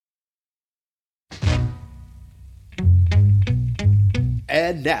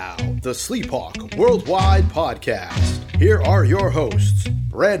And now, the Sleephawk Worldwide Podcast. Here are your hosts,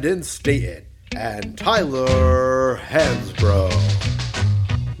 Brandon Staten and Tyler Hansbrough.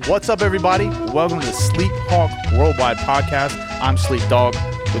 What's up, everybody? Welcome to the Sleephawk Worldwide Podcast. I'm Sleep Dog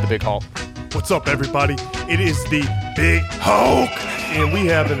with the Big Hulk. What's up, everybody? It is the Big Hulk, and we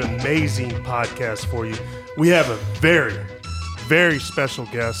have an amazing podcast for you. We have a very, very special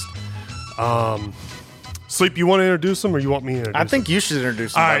guest. Sleep, you want to introduce him, or you want me to introduce him? I think you should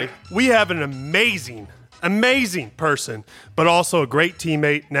introduce All somebody. right, we have an amazing person, but also a great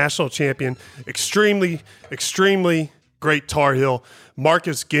teammate, national champion, extremely great Tar Heel,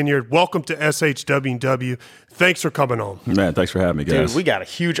 Marcus Ginyard. Welcome to SHWW. Thanks for coming on. Man, thanks for having me, guys. Dude, we got a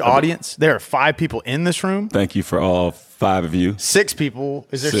huge audience. There are 5 people in this room. Thank you for all 5 of you. 6 people.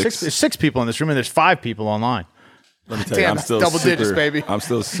 Is there 6? 6. There's 6 people in this room, and there's 5 people online. Let me tell you, Damn, I'm that's still double super, digits, baby. I'm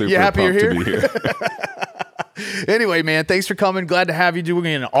still super You happy pumped you're to be here. Anyway, man, thanks for coming. Glad to have you. Dude, we're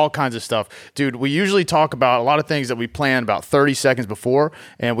getting into all kinds of stuff. Dude, we usually talk about a lot of things that we plan about 30 seconds before,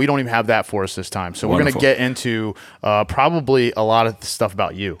 and we don't even have that for us this time. So we're going to get into probably a lot of stuff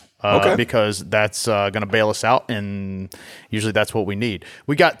about you. Because that's going to bail us out, and usually that's what we need.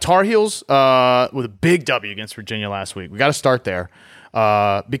 We got Tar Heels with a big W against Virginia last week. We got to start there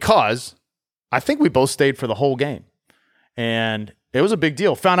because I think we both stayed for the whole game, and it was a big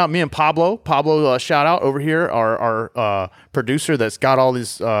deal. Found out me and Pablo, shout out over here, our producer that's got all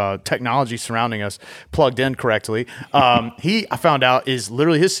this technology surrounding us plugged in correctly. I found out, is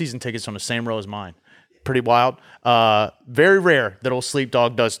literally his season tickets on the same row as mine. Pretty wild. Very rare that old Sleep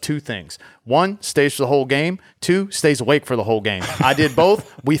Dog does 2 things. 1, stays for the whole game. 2, stays awake for the whole game. I did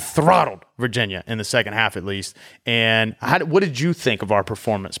both. We throttled Virginia in the second half at least. And what did you think of our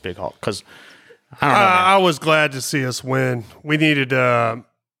performance, Big Hulk? Because I don't know, man. I was glad to see us win. We needed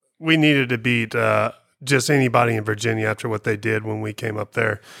to beat just anybody in Virginia after what they did when we came up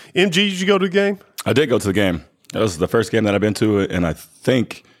there. MG, did you go to the game? I did go to the game. That was the first game that I've been to in, I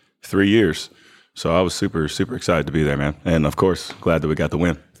think, 3 years. So I was super, super excited to be there, man. And, of course, glad that we got the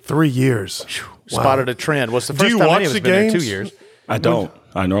win. 3 years. Spotted a trend. What's the first you time watch any of us the been there? games? 2 years. I don't.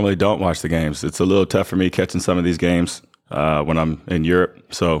 I normally don't watch the games. It's a little tough for me catching some of these games when I'm in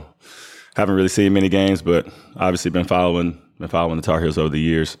Europe. So haven't really seen many games, but obviously been following the Tar Heels over the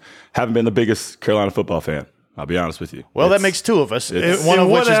years. Haven't been the biggest Carolina football fan. I'll be honest with you. Well, that makes 2 of us. One In of which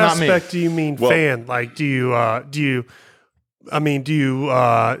what is not me. aspect do you mean fan? Like, do you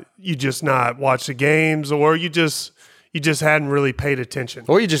just not watch the games, or you just hadn't really paid attention?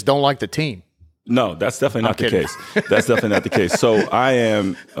 Or you just don't like the team. No, that's definitely not the case. That's definitely not the case. So I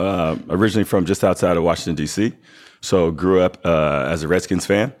am originally from just outside of Washington, D.C., so grew up as a Redskins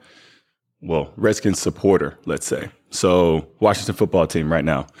fan. Well, Redskins supporter, let's say. So Washington football team right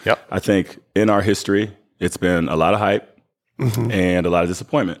now. Yep. I think in our history, it's been a lot of hype and a lot of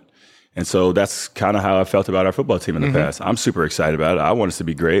disappointment. And so that's kind of how I felt about our football team in the past. I'm super excited about it. I want us to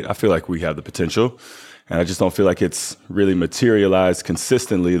be great. I feel like we have the potential, and I just don't feel like it's really materialized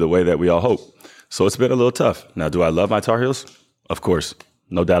consistently the way that we all hope. So it's been a little tough. Now, do I love my Tar Heels? Of course.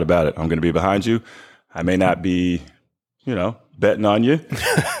 No doubt about it. I'm going to be behind you. I may not be, betting on you,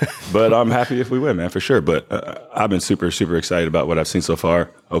 but I'm happy if we win, man, for sure. But I've been super, super excited about what I've seen so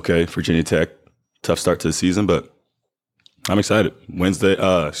far. Okay, Virginia Tech, tough start to the season, but I'm excited.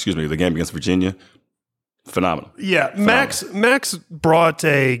 The game against Virginia, phenomenal. Yeah, Phenomenal. Max brought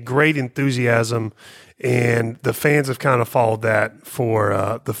a great enthusiasm, and the fans have kind of followed that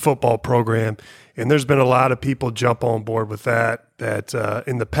for the football program. And there's been a lot of people jump on board with that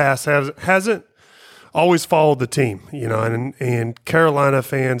in the past hasn't always followed the team, and Carolina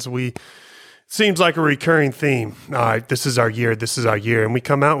fans, seems like a recurring theme. All right, this is our year. And we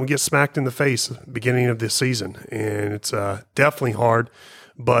come out and we get smacked in the face at the beginning of this season. And it's definitely hard.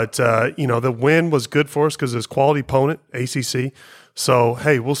 But, the win was good for us because it was quality opponent, ACC. So,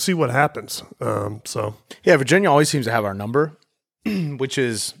 hey, we'll see what happens. Yeah, Virginia always seems to have our number,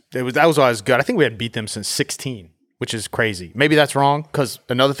 that was always good. I think we hadn't beat them since 16. Which is crazy. Maybe that's wrong, because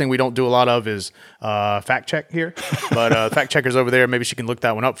another thing we don't do a lot of is fact check here. But fact checker's over there. Maybe she can look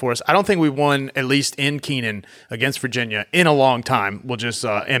that one up for us. I don't think we won, at least in Keenan, against Virginia in a long time. We'll just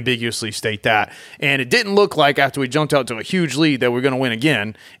ambiguously state that. And it didn't look like after we jumped out to a huge lead that we were going to win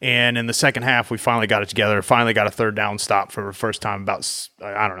again. And in the second half, we finally got it together, finally got a third down stop for the first time about,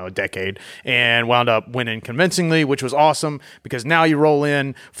 a decade, and wound up winning convincingly, which was awesome, because now you roll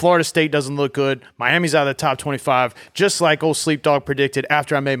in. Florida State doesn't look good. Miami's out of the top 25. enough, just like old Sleep Dog predicted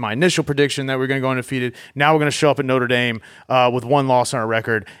after I made my initial prediction that we're going to go undefeated. Now we're going to show up at Notre Dame with 1 loss on our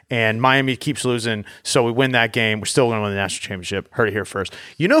record, and Miami keeps losing, so we win that game. We're still going to win the national championship. Heard it here first.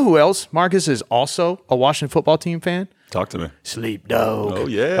 You know who else, Marcus, is also a Washington football team fan? Talk to me. Sleep Dog. Oh,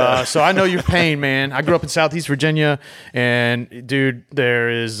 yeah. So I know your pain, man. I grew up in Southeast Virginia, and, dude, there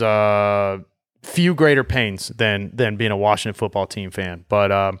is few greater pains than being a Washington football team fan.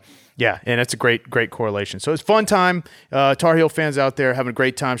 But, yeah, and it's a great correlation. So it's fun time. Tar Heel fans out there having a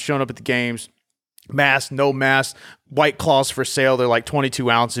great time, showing up at the games. Mask, no mask, White Claws for sale. They're like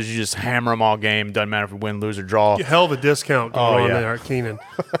 22 ounces. You just hammer them all game. Doesn't matter if we win, lose, or draw. Hell of a discount going on there, Keenan.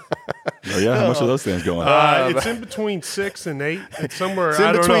 Oh, yeah, how much are those things going? It's in between 6 and 8. It's somewhere, It's in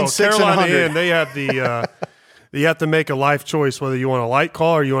I don't between know. 6 and Carolina 100. Inn, they have the you have to make a life choice whether you want a light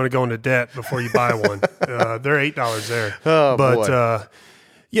call or you want to go into debt before you buy one. They're $8 there. Oh, but boy.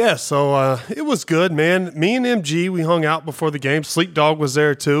 yeah, so it was good, man. Me and MG, we hung out before the game. Sleep Dog was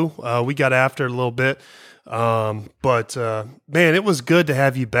there too. We got after it a little bit. But man, it was good to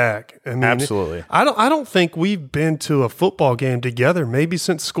have you back. I mean, Absolutely. I don't think we've been to a football game together maybe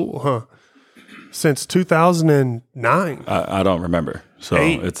since school, huh? Since 2009. I don't remember. So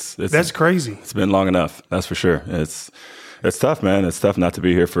That's crazy. It's been long enough. That's for sure. It's tough, man. It's tough not to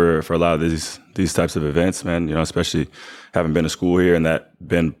be here for a lot of these types of events, man. You know, especially having been to school here and that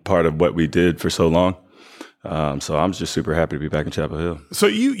been part of what we did for so long. So I'm just super happy to be back in Chapel Hill. So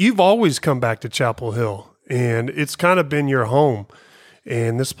you've always come back to Chapel Hill, and it's kind of been your home.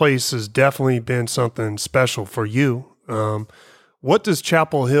 And this place has definitely been something special for you. What does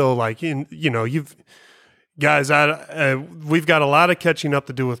Chapel Hill like? You've guys. We've got a lot of catching up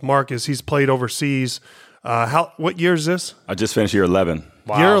to do with Marcus. He's played overseas. What year is this? I just finished year 11.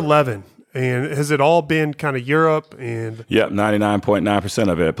 Wow. Year 11. And has it all been kind of Europe and? Yep,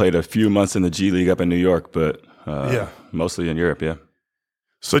 99.9% of it. I played a few months in the G League up in New York, but Yeah. mostly in Europe. Yeah.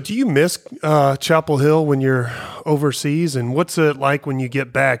 So do you miss Chapel Hill when you're overseas? And what's it like when you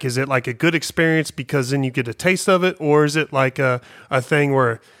get back? Is it like a good experience because then you get a taste of it? Or is it like a thing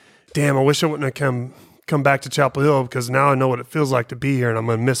where, damn, I wish I wouldn't have come back to Chapel Hill because now I know what it feels like to be here and I'm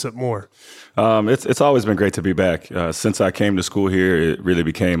going to miss it more? It's always been great to be back. Since I came to school here, it really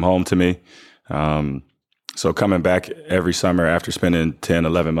became home to me. So coming back every summer after spending 10,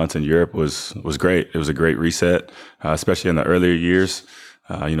 11 months in Europe was great. It was a great reset, especially in the earlier years.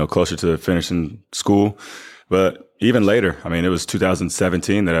 Closer to finishing school. But even later, I mean, it was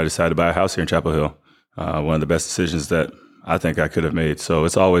 2017 that I decided to buy a house here in Chapel Hill. One of the best decisions that I think I could have made. So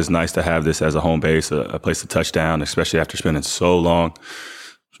it's always nice to have this as a home base, a place to touch down, especially after spending so long.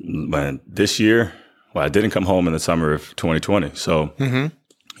 But this year, I didn't come home in the summer of 2020. So,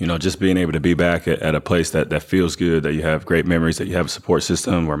 just being able to be back at a place that feels good, that you have great memories, that you have a support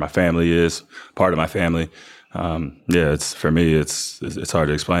system where my family is, part of my family. It's for me, it's hard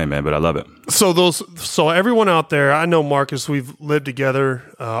to explain, man, but I love it. So everyone out there, I know Marcus, we've lived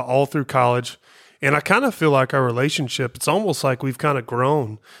together all through college, and I kind of feel like our relationship, it's almost like we've kind of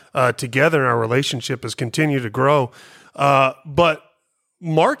grown together, and our relationship has continued to grow. But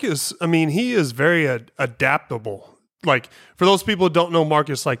Marcus, I mean, he is very adaptable. Like, for those people who don't know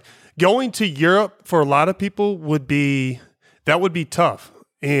Marcus, like going to Europe for a lot of people would be tough.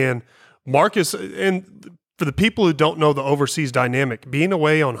 And Marcus, and for the people who don't know the overseas dynamic, being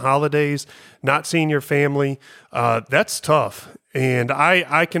away on holidays, not seeing your family, that's tough. And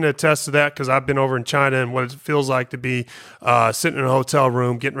I can attest to that because I've been over in China and what it feels like to be sitting in a hotel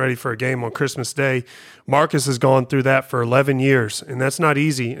room getting ready for a game on Christmas Day. Marcus has gone through that for 11 years, and that's not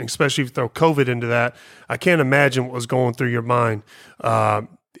easy, especially if you throw COVID into that. I can't imagine what was going through your mind. Now,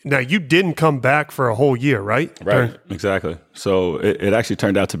 you didn't come back for a whole year, right? Right, exactly. So it actually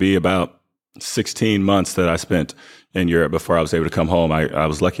turned out to be about 16 months that I spent in Europe before I was able to come home. I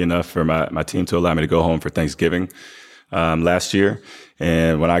was lucky enough for my team to allow me to go home for Thanksgiving last year.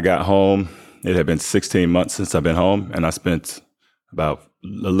 And when I got home, it had been 16 months since I've been home, and I spent about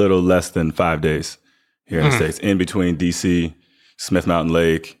a little less than 5 days here in the States, in between DC, Smith Mountain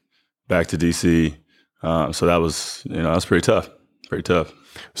Lake, back to DC. So that was pretty tough. Pretty tough.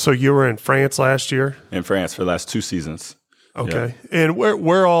 So you were in France last year? In France for the last 2 seasons. Okay. Yeah. And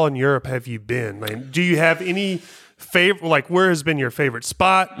where all in Europe have you been? Like, do you have any favorite, like where has been your favorite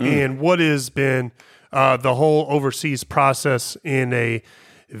spot and what has been the whole overseas process in a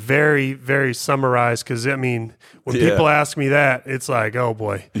very, very summarized? Because, I mean, when people ask me that, it's like, oh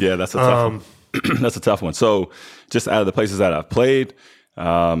boy. Yeah, that's a tough one. That's a tough one. So just out of the places that I've played,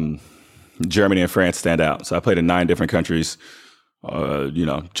 Germany and France stand out. So I played in 9 different countries.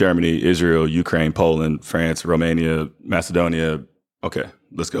 Germany, Israel, Ukraine, Poland, France, Romania, Macedonia. Okay,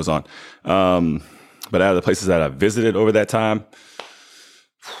 list goes on. But out of the places that I visited over that time,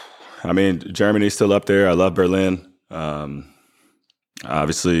 I mean, Germany's still up there. I love Berlin.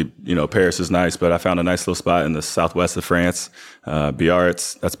 Obviously, Paris is nice, but I found a nice little spot in the southwest of France.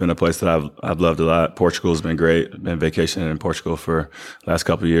 Biarritz, that's been a place that I've loved a lot. Portugal's been great. Been vacationing in Portugal for the last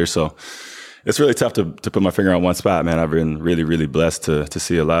couple of years. So it's really tough to put my finger on one spot, man. I've been really, really blessed to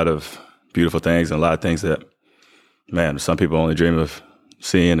see a lot of beautiful things and a lot of things that, man, some people only dream of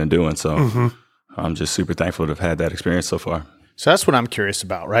seeing and doing. So I'm just super thankful to have had that experience so far. So that's what I'm curious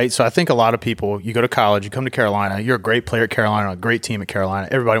about, right? So I think a lot of people, you go to college, you come to Carolina, you're a great player at Carolina, a great team at Carolina.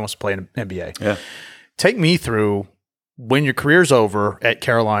 Everybody wants to play in the NBA. Yeah. Take me through when your career's over at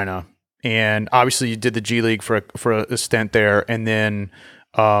Carolina, and obviously you did the G League for a stint there, and then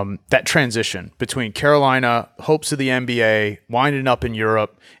that transition between Carolina, hopes of the NBA, winding up in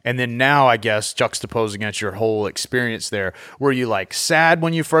Europe, and then now, I guess, juxtaposed against your whole experience there. Were you like sad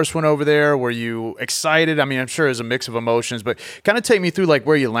when you first went over there? Were you excited? I mean, I'm sure it was a mix of emotions, but kind of take me through like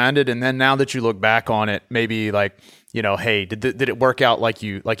where you landed, and then now that you look back on it, maybe like, hey, did it work out like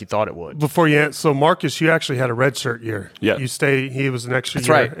you thought it would? Before you, so Marcus, you actually had a redshirt year. Yeah, he was an extra That's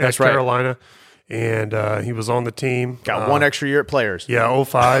year right. at That's right. Carolina. And he was on the team. Got one extra year at Players. Yeah,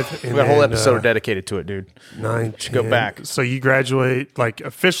 05. We got a whole episode dedicated to it, dude. 9, 10. Go back. So you graduate, like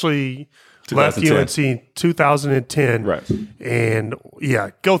officially left UNC 2010. Right. And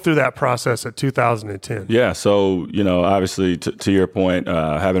go through that process at 2010. Yeah. So, obviously to your point,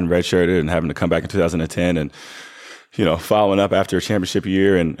 having redshirted and having to come back in 2010 and, following up after a championship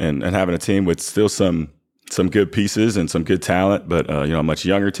year and having a team with still some good pieces and some good talent, but a much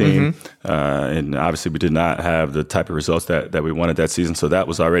younger team, and obviously we did not have the type of results that we wanted that season. So that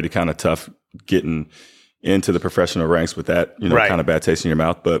was already kind of tough getting into the professional ranks with that kind of bad taste in your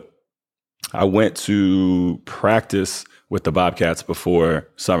mouth. But I went to practice with the Bobcats before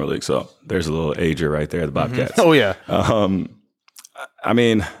Summer League, so there's a little ager right there, the Bobcats. Oh yeah. I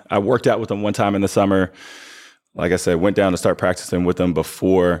mean, I worked out with them one time in the summer. Like I said, went down to start practicing with them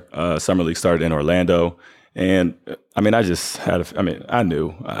before Summer League started in Orlando. And I mean, I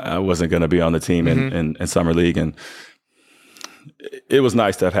knew I wasn't going to be on the team in Summer League. And it was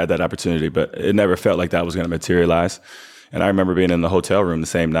nice to have had that opportunity, but it never felt like that was going to materialize. And I remember being in the hotel room the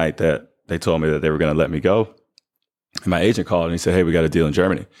same night that they told me that they were going to let me go. And my agent called and he said, "Hey, we got a deal in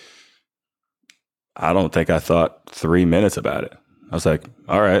Germany." I don't think I thought 3 minutes about it. I was like,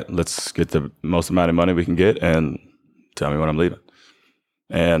 all right, let's get the most amount of money we can get and tell me when I'm leaving.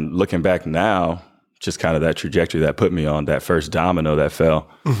 And looking back now, just kind of that trajectory that put me on, that first domino that fell.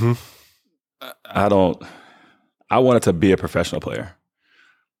 I wanted to be a professional player.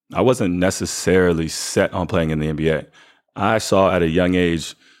 I wasn't necessarily set on playing in the NBA. I saw at a young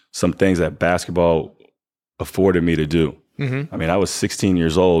age some things that basketball afforded me to do. I mean, I was 16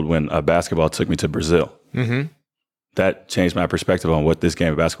 years old when basketball took me to Brazil. That changed my perspective on what this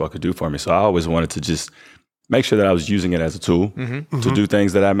game of basketball could do for me. So I always wanted to just make sure that I was using it as a tool to do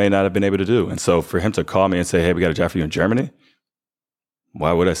things that I may not have been able to do. And so for him to call me and say, "Hey, we got a job for you in Germany,"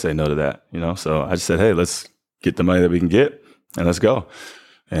 why would I say no to that? So I just said, "Hey, let's get the money that we can get and let's go."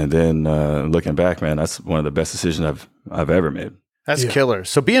 And then looking back, man, that's one of the best decisions I've ever made. That's killer.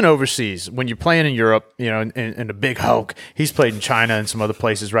 So being overseas, when you're playing in Europe, and the big Hulk, he's played in China and some other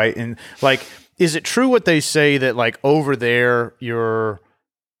places, right? And like, is it true what they say that like over there, you're,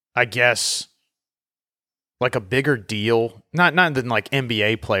 I guess, like a bigger deal, not than like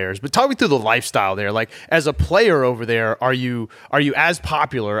NBA players, but talk me through the lifestyle there. Like as a player over there, are you as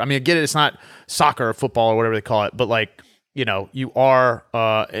popular? I mean, I get it, it's not soccer or football or whatever they call it, but like, you are,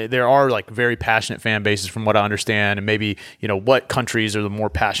 there are like very passionate fan bases from what I understand. And maybe, what countries are the more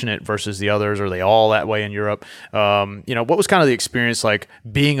passionate versus the others? Are they all that way in Europe? What was kind of the experience like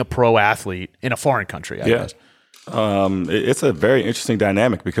being a pro athlete in a foreign country, I guess? It's a very interesting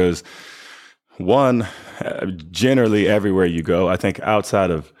dynamic because one, generally everywhere you go, I think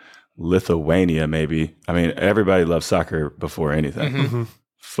outside of Lithuania, maybe, I mean, everybody loves soccer before anything.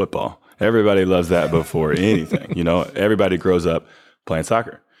 Football. Everybody loves that before anything. Everybody grows up playing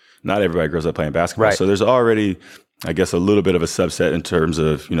soccer. Not everybody grows up playing basketball. Right. So there's already, I guess, a little bit of a subset in terms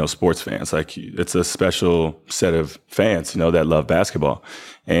of, sports fans. Like it's a special set of fans, that love basketball.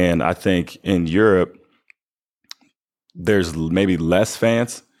 And I think in Europe, there's maybe less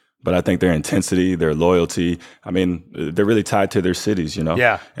fans, but I think their intensity, their loyalty, I mean, they're really tied to their cities,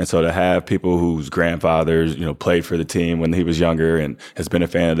 Yeah. And so to have people whose grandfathers, played for the team when he was younger and has been a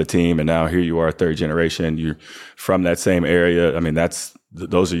fan of the team, and now here you are, third generation, you're from that same area. I mean,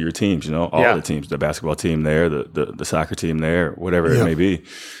 those are your teams, all the teams, the basketball team there, the soccer team there, whatever it may be.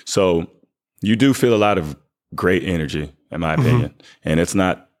 So you do feel a lot of great energy, in my opinion. And it's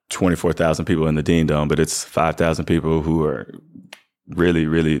not 24,000 people in the Dean Dome, but it's 5,000 people who are really,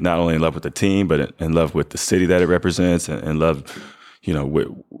 really not only in love with the team, but in love with the city that it represents, and in love,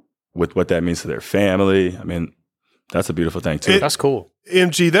 with what that means to their family. I mean, that's a beautiful thing too. That's cool.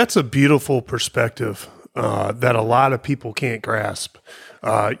 MG, that's a beautiful perspective that a lot of people can't grasp.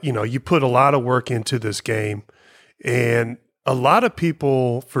 You put a lot of work into this game, and a lot of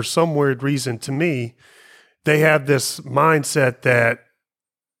people, for some weird reason, to me, they have this mindset that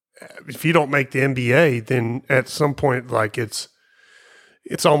if you don't make the NBA, then at some point, like it's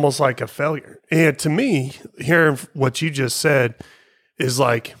almost like a failure. And to me, hearing what you just said is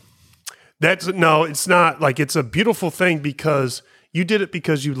like, it's not like, it's a beautiful thing because you did it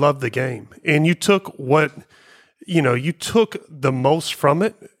because you love the game, and you took you took the most from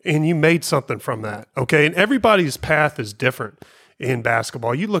it and you made something from that. Okay. And everybody's path is different in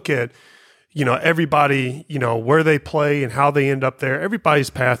basketball. You look at, everybody, where they play and how they end up there. Everybody's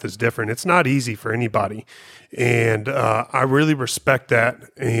path is different. It's not easy for anybody. And I really respect that.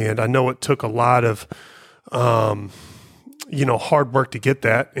 And I know it took a lot of, hard work to get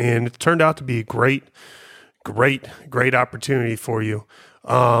that. And it turned out to be a great opportunity for you.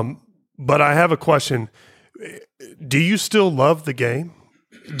 But I have a question. Do you still love the game?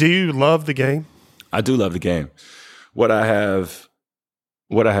 Do you love the game? I do love the game. What I have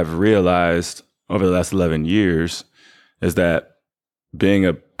realized over the last 11 years is that being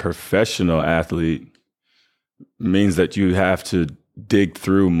a professional athlete means that you have to dig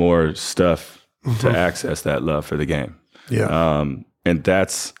through more stuff to access that love for the game. Yeah. And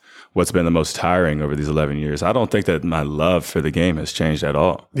that's what's been the most tiring over these 11 years. I don't think that my love for the game has changed at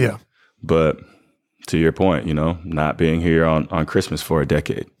all. Yeah. But to your point, not being here on Christmas for a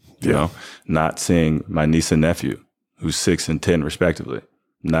decade, not seeing my niece and nephew, who's 6 and 10 respectively,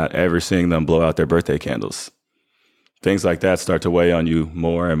 not ever seeing them blow out their birthday candles. Things like that start to weigh on you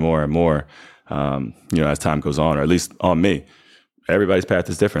more and more and more, as time goes on, or at least on me. Everybody's path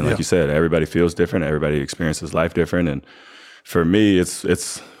is different. Like you said, everybody feels different. Everybody experiences life different. And for me, it's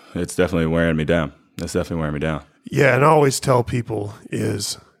definitely wearing me down. It's definitely wearing me down. Yeah. And I always tell people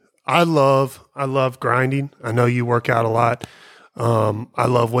is I love grinding. I know you work out a lot. I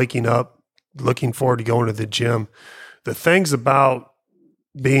love waking up, looking forward to going to the gym. The things about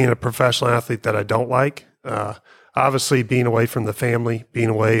being a professional athlete that I don't like, obviously being away from the family, being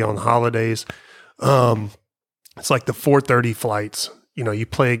away on holidays. It's like the 4:30 flights. You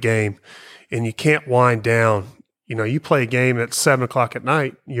play a game and you can't wind down. You play a game at 7:00 at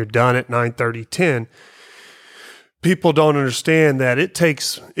night, you're done at 9:30, 10. People don't understand that it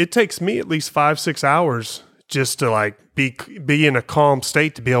takes me at least 5-6 hours just to like be in a calm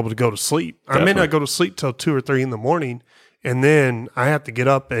state to be able to go to sleep. Definitely. I may not go to sleep till 2 or 3 in the morning, and then I have to get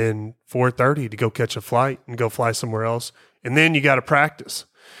up at 4:30 to go catch a flight and go fly somewhere else. And then you got to practice.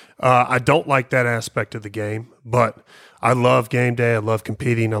 I don't like that aspect of the game, but I love game day. I love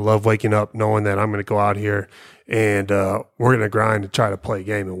competing. I love waking up knowing that I'm going to go out here and we're going to grind and try to play a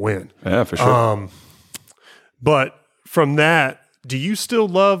game and win. Yeah, for sure. But from that, do you still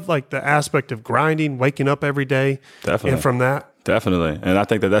love like the aspect of grinding, waking up every day? Definitely. And from that? Definitely. And I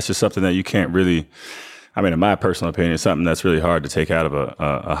think that that's just something that you can't really, in my personal opinion, it's something that's really hard to take out of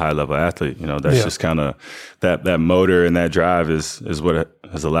a high level athlete. That's just kind of that motor and that drive is what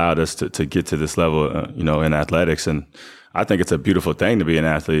has allowed us to get to this level, in athletics. And I think it's a beautiful thing to be an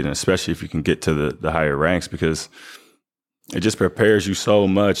athlete, and especially if you can get to the higher ranks, because it just prepares you so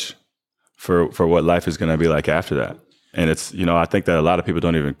much for what life is going to be like after that. And it's, I think that a lot of people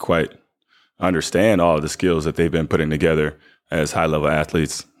don't even quite understand all of the skills that they've been putting together as high level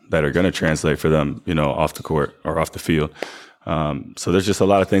athletes that are going to translate for them, off the court or off the field. So there's just a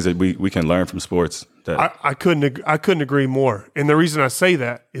lot of things that we can learn from sports. That I couldn't agree more. And the reason I say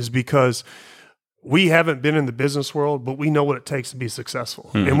that is because we haven't been in the business world, but we know what it takes to be successful.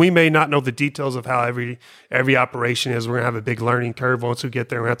 Mm-hmm. And we may not know the details of how every operation is. We're going to have a big learning curve. Once we get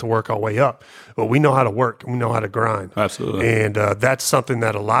there, we have to work our way up. But we know how to work. We know how to grind. Absolutely. And that's something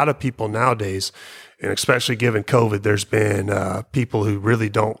that a lot of people nowadays, and especially given COVID, there's been people who really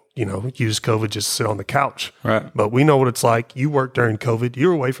don't, use COVID just to sit on the couch. Right. But we know what it's like. You worked during COVID. You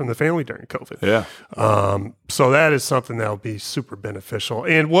were away from the family during COVID. Yeah. So that is something that will be super beneficial.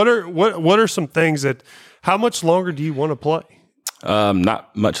 And what are some things that? How much longer do you want to play?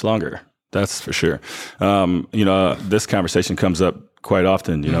 Not much longer. That's for sure. This conversation comes up quite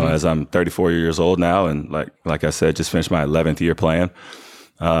often. As I'm 34 years old now, and like I said, just finished my 11th year playing.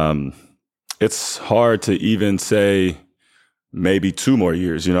 It's hard to even say maybe 2 more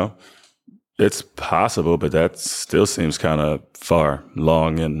years, It's possible, but that still seems kind of far,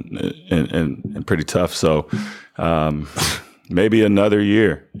 long, and pretty tough. So, maybe another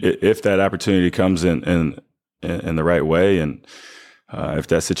year if that opportunity comes in the right way, and if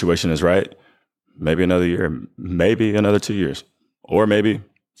that situation is right. Maybe another year, maybe another 2 years, or maybe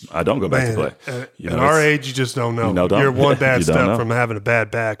I don't go back to play. At our age, you just don't know. You're one bad step from having a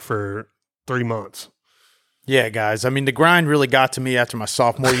bad back for 3 months. Yeah, guys. I mean, the grind really got to me after my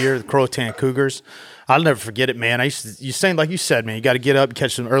sophomore year, the Croatan Cougars. I'll never forget it, man. You saying like you said, man, you got to get up and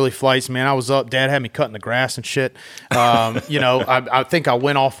catch some early flights, man. I was up. Dad had me cutting the grass and shit. I think I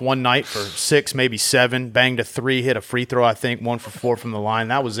went off one night for 6, maybe 7, banged a 3, hit a free throw, I think, 1 for 4 from the line.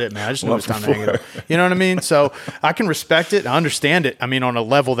 That was it, man. I just knew it was time to hang it up. You know what I mean? So I can respect it. I understand it. I mean, on a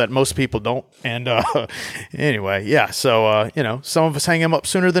level that most people don't. And anyway, yeah. So, some of us hang them up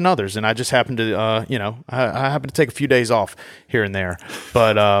sooner than others. And I just happened to, I happened to take a few days off here and there.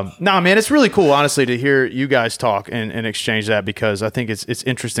 But, man, it's really cool, honestly, to hear you guys talk and exchange that, because I think it's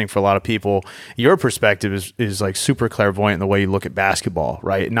interesting for a lot of people. Your perspective is like super clairvoyant in the way you look at basketball,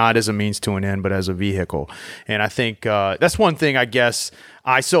 right? Not as a means to an end, but as a vehicle. And I think that's one thing, I guess.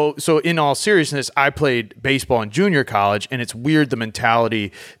 So in all seriousness, I played baseball in junior college, and it's weird the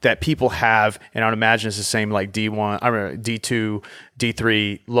mentality that people have, and I would imagine it's the same like D1, D2,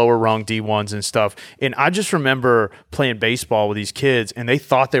 D3, lower rung D1s and stuff. And I just remember playing baseball with these kids, and they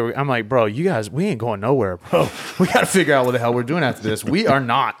thought they were. I'm like, bro, you guys, we ain't going nowhere, bro. We got to figure out what the hell we're doing after this. We are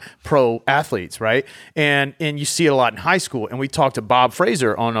not pro athletes, right? And you see it a lot in high school. And we talked to Bob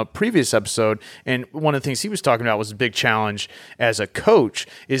Fraser on a previous episode, and one of the things he was talking about was a big challenge as a coach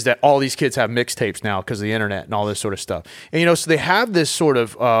is that all these kids have mixtapes now because of the internet and all this sort of stuff. And, so they have this sort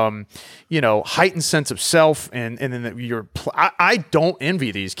of, heightened sense of self. And then I don't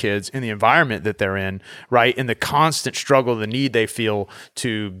envy these kids in the environment that they're in, right? And the constant struggle, the need they feel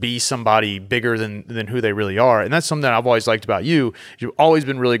to be somebody bigger than who they really are. And that's something that I've always liked about you. You've always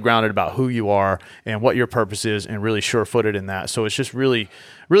been really grounded about who you are and what your purpose is, and really sure-footed in that. So it's just really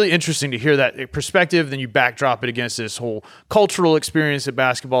interesting to hear that perspective. Then you backdrop it against this whole cultural experience that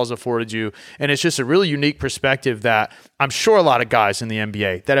basketball has afforded you. And it's just a really unique perspective that I'm sure a lot of guys in the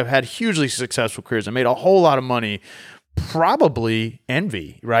NBA that have had hugely successful careers and made a whole lot of money probably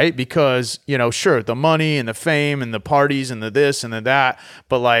envy, right? Because, sure, the money and the fame and the parties and the this and the that,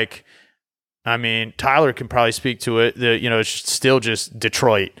 but like, I mean, Tyler can probably speak to it. It's still just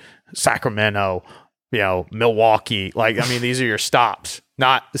Detroit, Sacramento, Milwaukee. Like, I mean, these are your stops,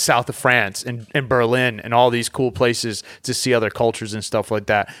 not the south of France and Berlin and all these cool places to see other cultures and stuff like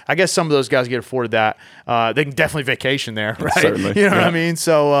that. I guess some of those guys get afforded that. They can definitely vacation there, right? Certainly. You know what I mean?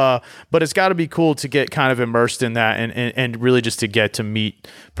 So, but it's got to be cool to get kind of immersed in that and really just to get to meet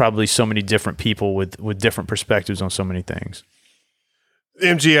probably so many different people with different perspectives on so many things.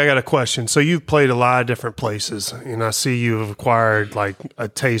 MG, I got a question. So you've played a lot of different places, and I see you've acquired like a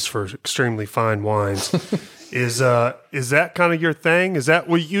taste for extremely fine wines. Is that kind of your thing? Is that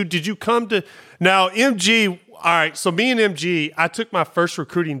what did you come to? Now, MG, all right, so me and MG, I took my first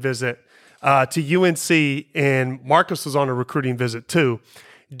recruiting visit to UNC, and Marcus was on a recruiting visit too.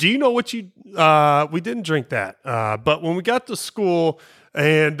 Do you know what we didn't drink that, but when we got to school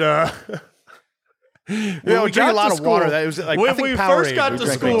and we drank a lot of water. That was like, when we first got to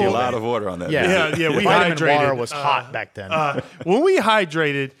school, a lot of water on that. Yeah. We vitamin hydrated. water was hot back then. When we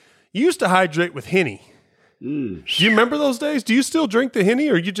hydrated, you used to hydrate with Henny. Do you remember those days? Do you still drink the Henny,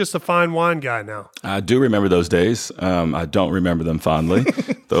 or are you just a fine wine guy now? I do remember those days. I don't remember them fondly.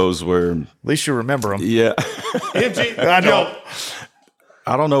 Those were... At least you remember them. Yeah. I don't.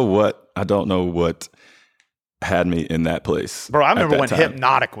 I don't know what had me in that place. Bro, I remember when time.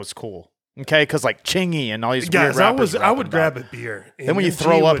 Hypnotic was cool. Okay, because like Chingy and all these guys, weird rappers I would grab a beer. Then when you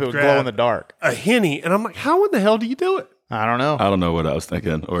throw up, it would glow in the dark. A Henny, and I'm like, how in the hell do you do it? I don't know. I don't know what I was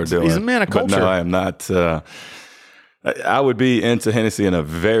thinking or doing. He's a man of culture. But no, I am not. I would be into Hennessy in a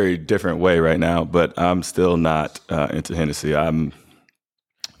very different way right now, but I'm still not into Hennessy. I'm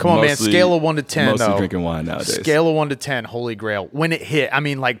Come on, man. Scale of 1 to 10, mostly though. drinking wine nowadays. Scale of 1 to 10, Holy Grail. When it hit, I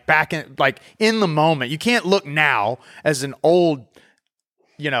mean, like back in the moment. You can't look now as an old,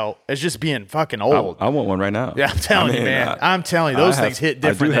 as just being fucking old. I want one right now. Yeah, I'm telling you, man. I'm telling you, those things hit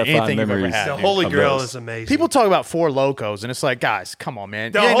different than anything you've ever had. The dude. Holy Grail is amazing. People talk about Four Locos, and it's like, guys, come on,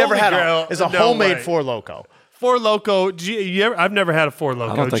 man. The You ain't never Holy had Grail, it's a no homemade way. Four Loco. Four Loko. I've never had a Four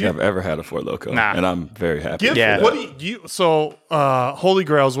Loko. I don't think I've ever had a Four Loko, and I'm very happy. What do you? So, Holy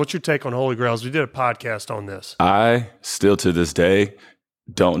Grails. What's your take on Holy Grails? We did a podcast on this. I still to this day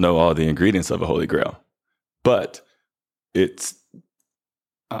don't know all the ingredients of a Holy Grail, but it's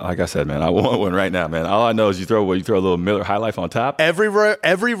like I said, man. I want one right now, man. All I know is you throw a little Miller High Life on top. Every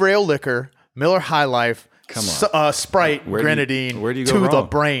rail liquor, Miller High Life, Sprite grenadine to the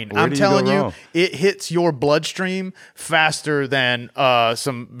brain. I'm telling you, it hits your bloodstream faster than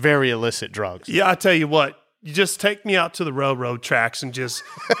some very illicit drugs. Yeah, I tell you what, you just take me out to the railroad tracks and just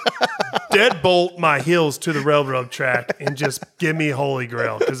deadbolt my heels to the railroad track and just give me Holy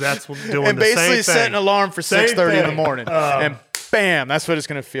Grail, because that's what I'm doing. And the same basically thing. set an alarm for 6:30 in the morning, and bam, that's what it's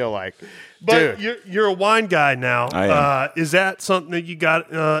going to feel like. But Dude. you're a wine guy now. I am. Is that something that you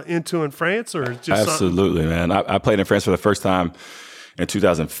got into in France, or just Absolutely, man. I played in France for the first time in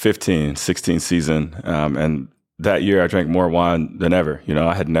 2015-16 season, and that year I drank more wine than ever. You know,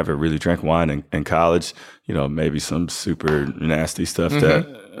 I had never really drank wine in college. You know, maybe some super nasty stuff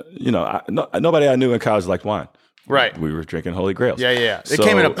that, you know, nobody I knew in college liked wine. Right. We were drinking Holy Grails. Yeah. It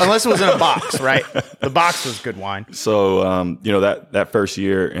came in unless it was in a box, right? The box was good wine. So, you know, that first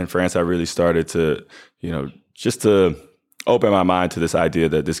year in France, I really started to, you know, just to open my mind to this idea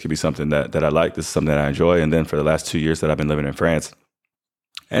that this could be something that I like. This is something that I enjoy. And then for the last 2 years that I've been living in France,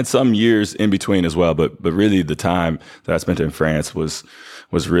 and some years in between as well, but really the time that I spent in France was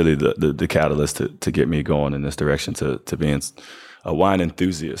really the catalyst to get me going in this direction to being a wine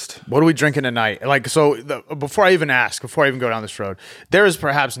enthusiast. What are we drinking tonight? Like, so before I even go down this road, there is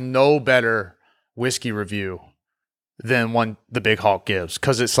perhaps no better whiskey review than one the Big Hawk gives,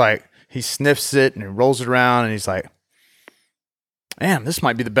 because it's like he sniffs it and he rolls it around and he's like, "Man, this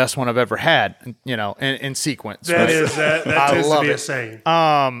might be the best one I've ever had." You know, in sequence. that tends to be a saying.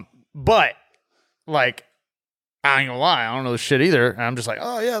 But like, I ain't gonna lie, I don't know the shit either. And I'm just like,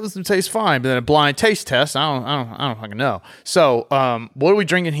 oh yeah, this tastes fine. But then a blind taste test, I don't fucking know. So, what are we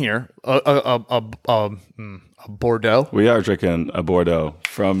drinking here? A Bordeaux. We are drinking a Bordeaux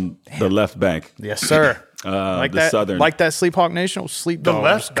from the Left Bank. Yes, sir. Like the that, southern, like that Sleep Hawk Nation. Sleep The Dog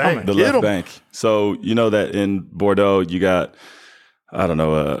Left is Bank. coming. the Get Left 'em. Bank. So you know that in Bordeaux you got, I don't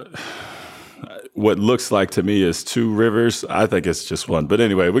know, what looks like to me is two rivers. I think it's just one. But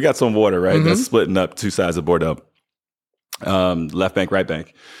anyway, we got some water, right? That's splitting up two sides of Bordeaux. Left bank, right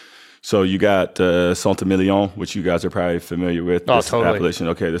bank. So you got Saint-Emilion, which you guys are probably familiar with. Oh, this totally. appellation.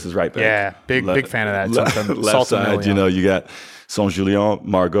 Okay, this is right bank. Yeah, big fan of that. Left side, you know, you got Saint-Julien,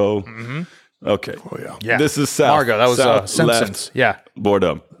 Margaux. Okay. Oh, yeah. Yeah, This is south. Margot. That was south, Simpsons. left, Yeah.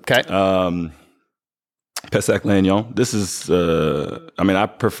 Bordeaux. Okay. Pessac Léognan. This is, I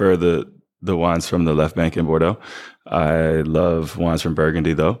prefer the wines from the Left Bank in Bordeaux. I love wines from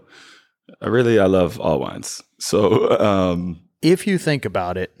Burgundy, though. I love all wines. So, if you think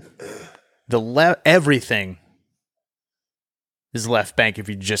about it, everything is Left Bank if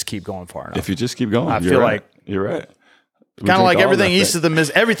you just keep going far enough. if you just keep going, I you're feel right. like- You're right. We Kind of drink like all everything Left east Bank. of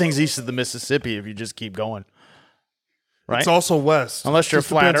the everything's east of the Mississippi if you just keep going. Right? It's also west. Unless you're Just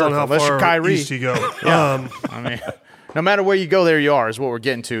flat depends on earth, how unless you're far Kyrie. east you go. I mean, no matter where you go, there you are, is what we're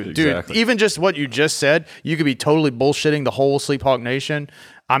getting to. Exactly. Dude, even just what you just said, you could be totally bullshitting the whole Sleep Hawk Nation.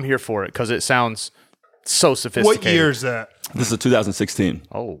 I'm here for it because it sounds so sophisticated. What year is that? This is 2016.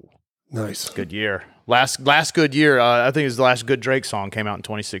 Oh, Nice. good year. Last good year. I think it was the last good Drake song came out in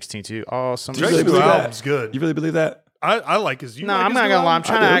 2016 too. Oh, some Drake's really new believe that? album's good. You really believe that? I like his. No, I'm not gonna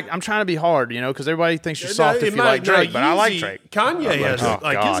lie. I'm trying to be hard, you know, because everybody thinks you're soft if you like Drake, but I like Drake. Kanye has Oh,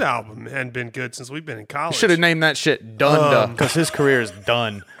 like God. his album hadn't been good since we've been in college. Should have named that shit Dunda because his career is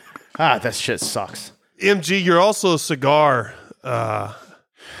done. That shit sucks. MG, you're also a cigar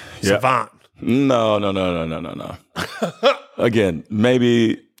savant. No. Again,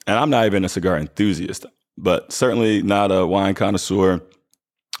 maybe, and I'm not even a cigar enthusiast, but certainly not a wine connoisseur.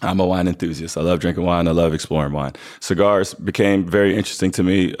 I'm a wine enthusiast. I love drinking wine. I love exploring wine. Cigars became very interesting to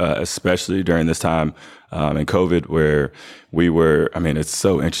me, especially during this time in COVID, where it's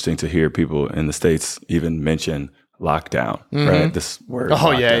so interesting to hear people in the States even mention lockdown, right? This word. Oh,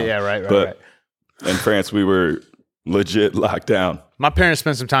 lockdown. right. But in France, we were legit locked down. My parents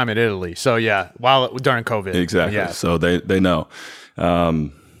spent some time in Italy, so yeah, during COVID. Exactly. Yeah. So they know.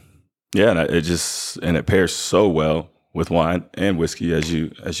 And it pairs so well with wine and whiskey, as you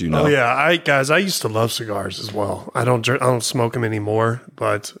know. Oh yeah, I used to love cigars as well. I don't smoke them anymore,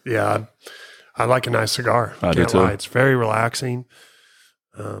 but yeah, I like a nice cigar. I do Can't too. lie. It's very relaxing.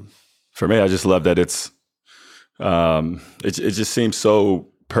 For me, I just love that it's. It just seems so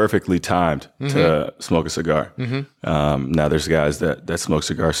perfectly timed to smoke a cigar. Now there's guys that smoke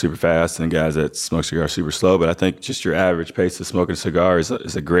cigars super fast and guys that smoke cigars super slow, but I think just your average pace of smoking a cigar is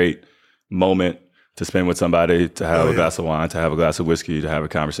a great moment to spend with somebody, to have a glass of wine, to have a glass of whiskey, to have a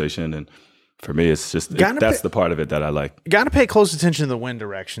conversation. And for me, it's just, that's the part of it that I like. Got to pay close attention to the wind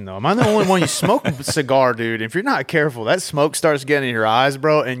direction, though. Am I the only one? You smoke a cigar, dude. If you're not careful, that smoke starts getting in your eyes,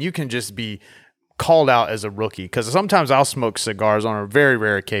 bro, and you can just be called out as a rookie. Because sometimes I'll smoke cigars on a very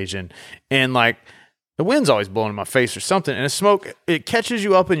rare occasion, and like the wind's always blowing in my face or something, and the smoke, it catches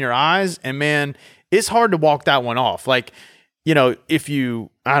you up in your eyes, and man, it's hard to walk that one off. Like, you know, if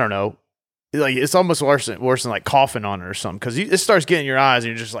you, I don't know, like it's almost worse than like coughing on it or something, because it starts getting in your eyes and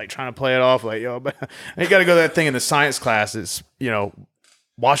you're just like trying to play it off like, yo, but you got to go to that thing in the science class. It's, you know,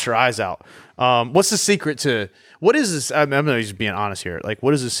 wash your eyes out. What's the secret to, what is this? I'm just being honest here. Like,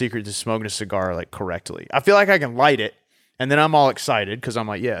 what is the secret to smoking a cigar like correctly? I feel like I can light it and then I'm all excited because I'm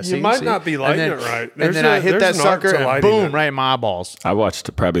like, yeah, you might not be lighting it right. And then I hit that sucker and boom, right in my eyeballs. I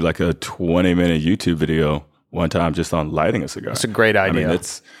watched probably like a 20-minute YouTube video one time just on lighting a cigar. It's a great idea. I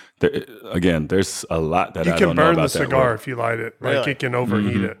mean, again, there's a lot that you I don't know about. You can burn the cigar if you light it. Like, really? it can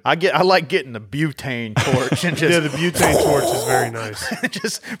overheat it. I like getting the butane torch and just yeah, the butane torch is very nice.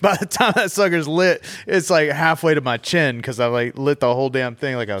 Just by the time that sucker's lit, it's like halfway to my chin because I like lit the whole damn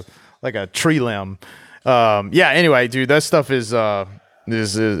thing like a tree limb. Yeah. Anyway, dude, that stuff is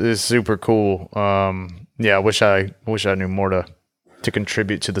super cool. Yeah, I wish I knew more to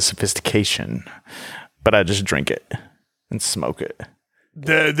contribute to the sophistication, but I just drink it and smoke it.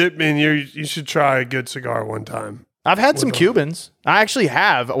 You should try a good cigar one time. I've had some Cubans. I actually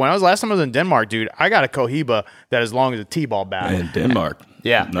have. When last time I was in Denmark, dude, I got a Cohiba that is long as a T-ball bat. In Denmark.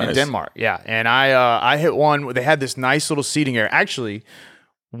 Yeah, nice. In Denmark. Yeah, and I hit one where they had this nice little seating area. Actually,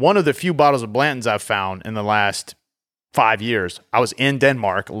 one of the few bottles of Blanton's I've found in the last 5 years. I was in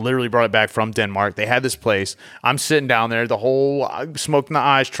Denmark, literally brought it back from Denmark. They had this place. I'm sitting down there, the whole smoking the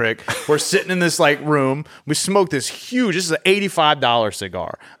eyes trick. We're sitting in this like room. We smoked this huge, this is an $85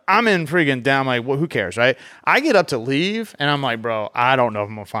 cigar. I'm in friggin' down, like, well, who cares, right? I get up to leave, and I'm like, bro, I don't know if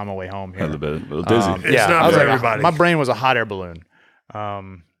I'm going to find my way home here. A little dizzy. It's not I was for like, everybody. my brain was a hot air balloon.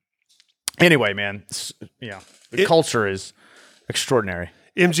 Anyway, man, the culture is extraordinary.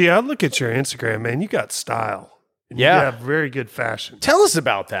 MG, I look at your Instagram, man. You got style. And Yeah. you have very good fashion. Tell us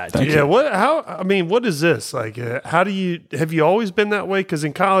about that, dude. Yeah, what is this? Like, have you always been that way? Because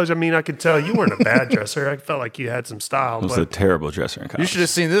in college, I mean, I could tell you weren't a bad dresser. I felt like you had some style. I was a terrible dresser in college. You should have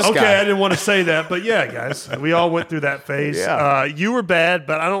seen this okay, guy. I didn't want to say that, but yeah, guys, we all went through that phase. Yeah. You were bad,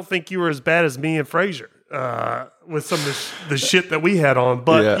 but I don't think you were as bad as me and Frazier with some of the shit that we had on.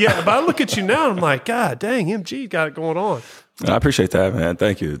 But but I look at you now, and I'm like, God dang, MG got it going on. I appreciate that, man.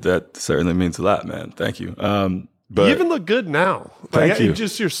 Thank you. That certainly means a lot, man. Thank you. But you even look good now. Thank you.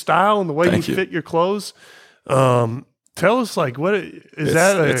 Just your style and the way you fit your clothes. Tell us, like, what is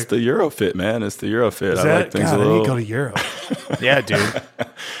that? It's the Eurofit, man. It's the Eurofit. I like things a little. I need to go to Europe. Yeah, dude.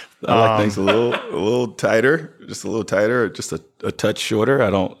 I like things a little tighter, just a little tighter, just a touch shorter.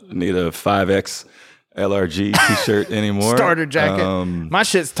 I don't need a 5X LRG T-shirt anymore. Starter jacket. My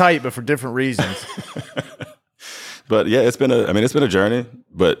shit's tight, but for different reasons. But yeah, it's been a journey.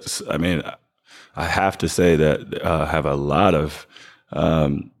 But I mean, I have to say that I have a lot of,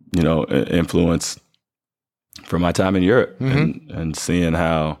 influence from my time in Europe and seeing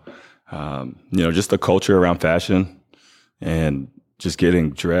how, just the culture around fashion and just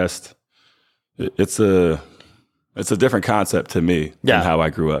getting dressed. It's a different concept to me than how I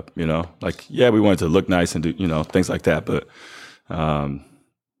grew up, like, we wanted to look nice and do, things like that. But,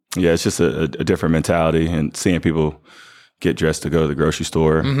 it's just a different mentality and seeing people get dressed to go to the grocery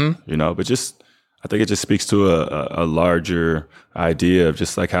store, but just, I think it just speaks to a larger idea of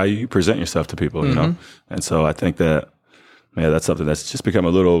just like how you present yourself to people, And so I think that, that's something that's just become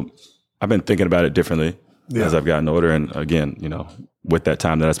I've been thinking about it differently as I've gotten older. And again, with that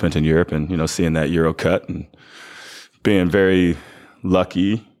time that I spent in Europe and, seeing that Euro cut and being very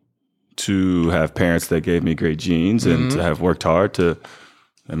lucky to have parents that gave me great genes and to have worked hard to,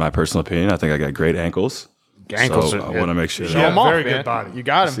 in my personal opinion, I think I got great ankles. Ankles so are I want to make sure Yeah, that very good body. You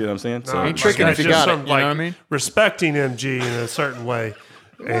got him. see what I'm saying? No, ain't tricking if you got it. You know what I mean? Respecting MG in a certain way.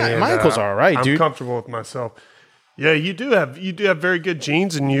 And, my ankles are all right, I'm dude. comfortable with myself. Yeah, you do have very good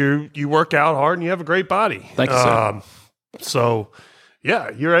genes, and you work out hard, and you have a great body. Thank you, sir. So,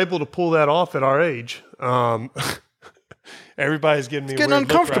 yeah, you're able to pull that off at our age. Everybody's getting me Getting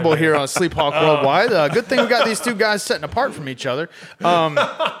uncomfortable here on Sleep Hawk Worldwide. Good thing we got these two guys sitting apart from each other.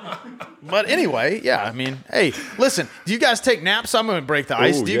 But anyway, I mean, hey, listen, do you guys take naps? I'm going to break the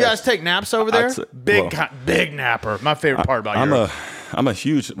ice. Do you guys take naps over there? Big napper. My favorite part about Europe. I'm a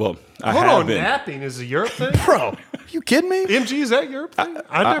huge, Hold on, napping is a Europe thing? Bro, are you kidding me? MG, is that Europe thing?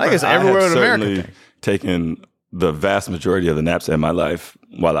 I think it's everywhere in America. Taken the vast majority of the naps in my life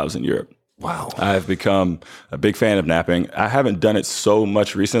while I was in Europe. Wow. I've become a big fan of napping. I haven't done it so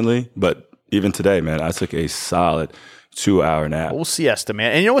much recently, but even today, man, I took a solid 2-hour nap. Well, siesta,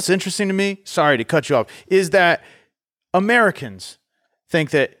 man. And you know what's interesting to me? Sorry to cut you off. Is that Americans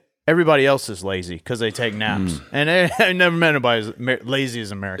think that everybody else is lazy because they take naps. And I never met anybody as lazy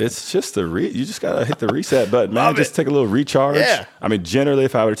as American. It's just you just got to hit the reset button, man. Just take a little recharge. Yeah. I mean, generally,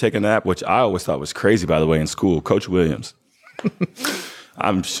 if I were to take a nap, which I always thought was crazy, by the way, in school, Coach Williams,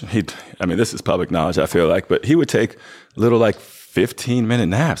 I mean, this is public knowledge, I feel like, but he would take little 15-minute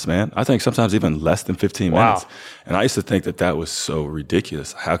naps, man. I think sometimes even less than 15 minutes. And I used to think that was so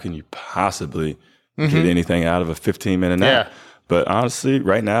ridiculous. How can you possibly get anything out of a 15-minute nap? Yeah. But honestly,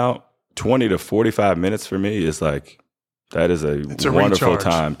 right now, 20 to 45 minutes for me is that is a wonderful recharge.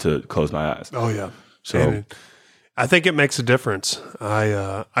 Time to close my eyes. Oh, yeah. So and I think it makes a difference.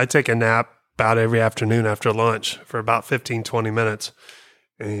 I take a nap about every afternoon after lunch for about 15, 20 minutes.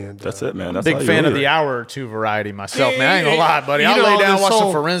 And that's it, man. That's big all you fan of need. the hour or two variety myself, man. I ain't gonna lie, buddy. I'll lay down, watch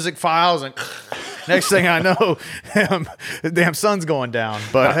some forensic files, and next thing I know, the damn sun's going down.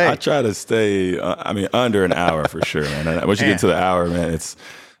 But hey, I try to stay, under an hour for sure, man. And once you get to the hour, man,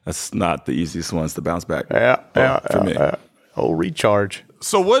 that's not the easiest ones to bounce back. For me. Oh, recharge.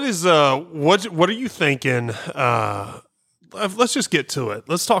 So what is what are you thinking? Let's just get to it.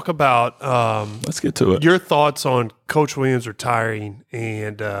 Let's talk about let's get to it. Your thoughts on Coach Williams retiring,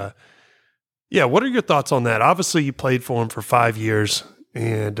 and what are your thoughts on that? Obviously, you played for him for 5 years,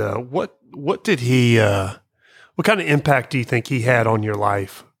 and what did he? What kind of impact do you think he had on your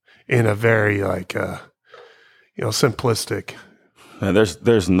life in a very simplistic? Man,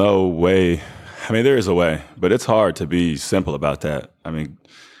 there's no way. I mean, there is a way, but it's hard to be simple about that. I mean,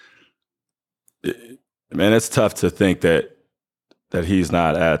 it's tough to think that he's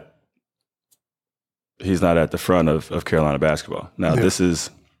not at the front of Carolina basketball. Now, This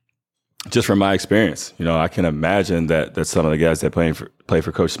is just from my experience. I can imagine that some of the guys that play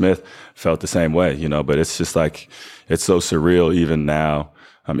for Coach Smith felt the same way. But it's just it's so surreal even now.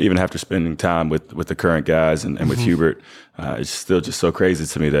 Even after spending time with the current guys and with Hubert, it's still just so crazy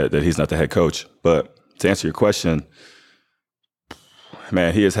to me that he's not the head coach. But to answer your question,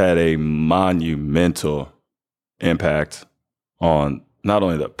 man, he has had a monumental impact on not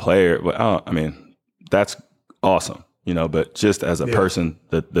only the player, but that's awesome, but just as a person,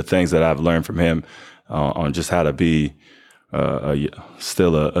 the things that I've learned from him on just how to be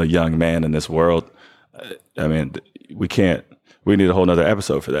still a young man in this world. We need a whole nother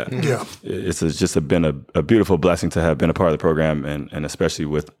episode for that. Yeah. It's just been a beautiful blessing to have been a part of the program and especially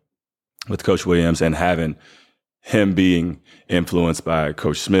with Coach Williams and having him being influenced by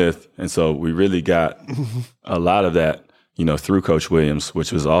Coach Smith. And so we really got a lot of that, through Coach Williams,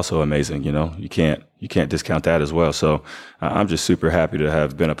 which was also amazing. You can't discount that as well. So I'm just super happy to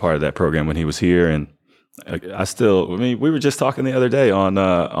have been a part of that program when he was here. And we were just talking the other day on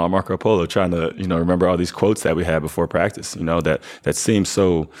Marco Polo, trying to, remember all these quotes that we had before practice, that seemed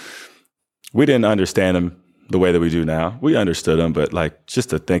so, we didn't understand them the way that we do now. We understood them, but just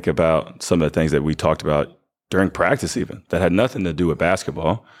to think about some of the things that we talked about during practice even, that had nothing to do with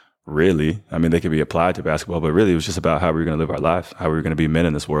basketball, really. They could be applied to basketball, but really it was just about how we were going to live our life, how we were going to be men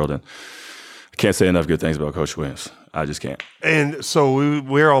in this world. And I can't say enough good things about Coach Williams. I just can't. And so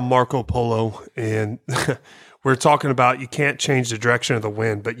we're on Marco Polo, and we're talking about you can't change the direction of the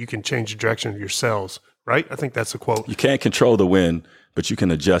wind, but you can change the direction of your sails, right? I think that's the quote. You can't control the wind, but you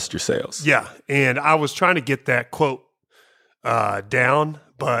can adjust your sails. Yeah, and I was trying to get that quote down,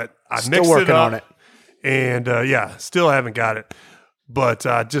 but I still mixed working it up on it. And still haven't got it. But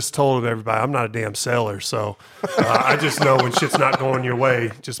I just told everybody I'm not a damn sailor, so I just know when shit's not going your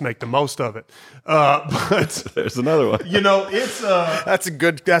way, just make the most of it. But there's another one. It's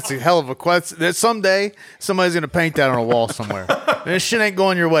that's a hell of a question. Someday somebody's gonna paint that on a wall somewhere. This shit ain't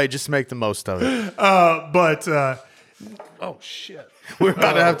going your way. Just make the most of it. Oh shit, we're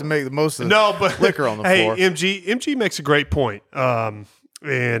about to have to make the most of liquor on the floor. Hey, MG makes a great point. It's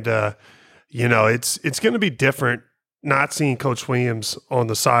going to be different not seeing Coach Williams on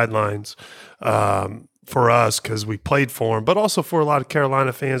the sidelines for us because we played for him, but also for a lot of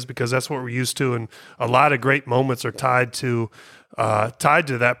Carolina fans because that's what we're used to, and a lot of great moments are tied to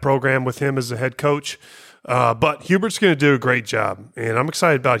that program with him as the head coach. But Hubert's going to do a great job, and I'm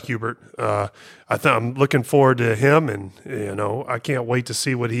excited about Hubert. I'm looking forward to him, and I can't wait to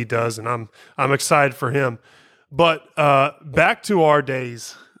see what he does, and I'm excited for him. But back to our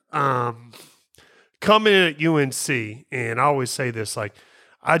days. Coming in at UNC, and I always say this, I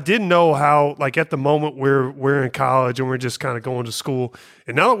didn't know how, at the moment we're in college and we're just kind of going to school,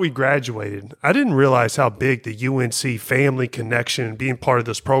 and now that we graduated, I didn't realize how big the UNC family connection and being part of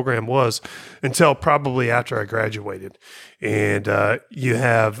this program was until probably after I graduated. And you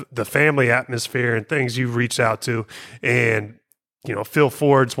have the family atmosphere and things you've reached out to, and Phil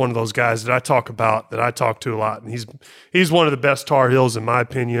Ford's one of those guys that I talk to a lot, and he's one of the best Tar Heels in my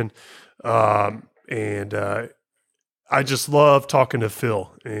opinion. And I just love talking to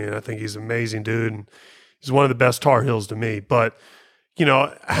Phil, and I think he's an amazing dude, and he's one of the best Tar Heels to me. But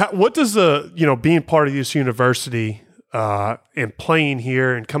what does being part of this university and playing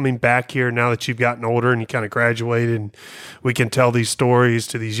here and coming back here now that you've gotten older and you kind of graduated, and we can tell these stories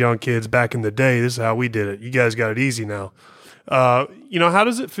to these young kids back in the day. This is how we did it. You guys got it easy now. How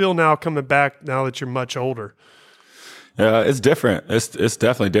does it feel now coming back now that you're much older? Yeah, it's different. It's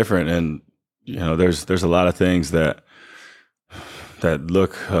definitely different, and there's a lot of things that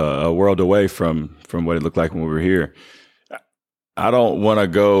look a world away from what it looked like when we were here. I don't want to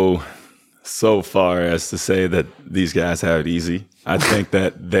go so far as to say that these guys have it easy. I think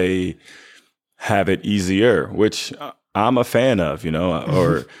that they have it easier, which I'm a fan of,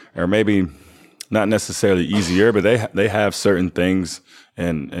 or maybe not necessarily easier, but they have certain things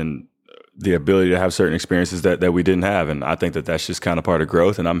and the ability to have certain experiences that we didn't have. And I think that that's just kind of part of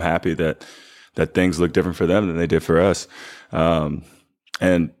growth. And I'm happy that things look different for them than they did for us. And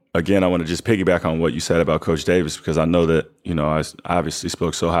again, I want to just piggyback on what you said about Coach Davis, because I know that, I obviously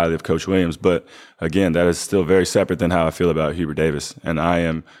spoke so highly of Coach Williams, but again, that is still very separate than how I feel about Hubert Davis. And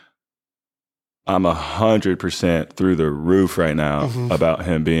I'm 100% through the roof right now about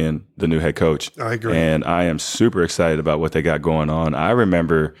him being the new head coach. I agree. And I am super excited about what they got going on. I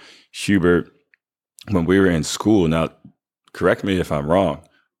remember Hubert when we were in school. Now, correct me if I'm wrong.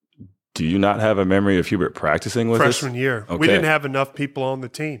 Do you not have a memory of Hubert practicing with us? Freshman year. Okay. We didn't have enough people on the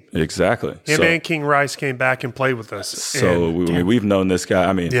team. Exactly. Him and King Rice came back and played with us. So we've known this guy.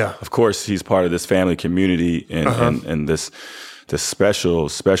 I mean, of course, he's part of this family community and this special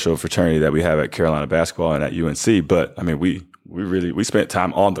fraternity that we have at Carolina basketball and at UNC. But I mean, we spent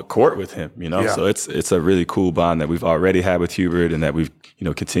time on the court with him, So it's a really cool bond that we've already had with Hubert and that we've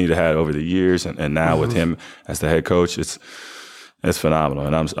continued to have over the years, and now with him as the head coach, it's phenomenal,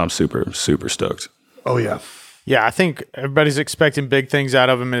 and I'm super, super stoked. Oh, yeah. Yeah, I think everybody's expecting big things out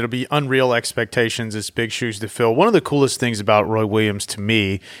of him. It'll be unreal expectations. It's big shoes to fill. One of the coolest things about Roy Williams to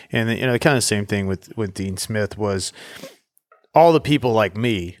me, and kind of the same thing with Dean Smith, was all the people like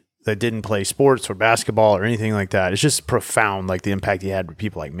me that didn't play sports or basketball or anything like that. It's just profound, like the impact he had with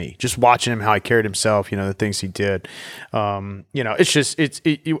people like me. Just watching him, how he carried himself, the things he did. I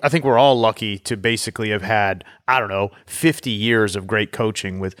think we're all lucky to basically have had, 50 years of great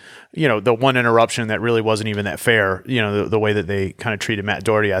coaching with, the one interruption that really wasn't even that fair, the way that they kind of treated Matt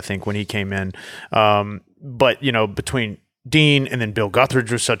Doherty, I think, when he came in. But between Dean and then Bill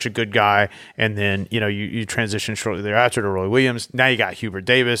Guthridge was such a good guy, and then you transition shortly thereafter to Roy Williams. Now you got Hubert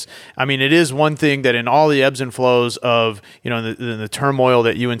Davis. I mean, it is one thing that in all the ebbs and flows of the turmoil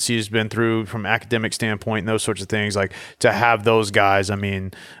that UNC has been through from an academic standpoint and those sorts of things, like to have those guys. I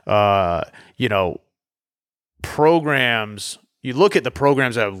mean, programs. You look at the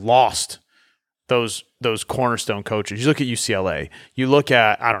programs that have lost those cornerstone coaches. You look at UCLA. You look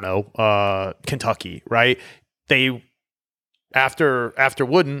at Kentucky, right? They. After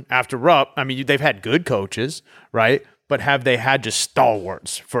Wooden, after Rupp, I mean, they've had good coaches, right? But have they had just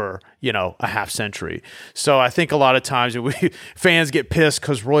stalwarts for, a half century? So I think a lot of times fans get pissed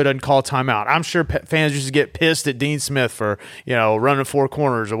because Roy doesn't call timeout. I'm sure fans used to get pissed at Dean Smith for, running four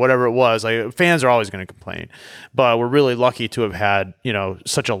corners or whatever it was. Like, fans are always going to complain. But we're really lucky to have had,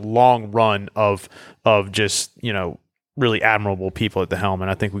 such a long run of just, really admirable people at the helm,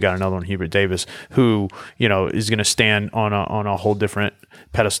 and I think we got another one, Hubert Davis, who is going to stand on a whole different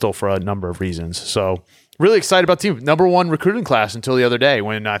pedestal for a number of reasons. So really excited about the team. Number one recruiting class until the other day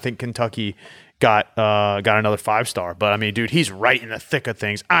when I think Kentucky got another 5-star. But I mean, dude, he's right in the thick of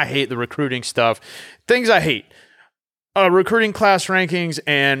things. I hate the recruiting stuff. Things I hate. Recruiting class rankings,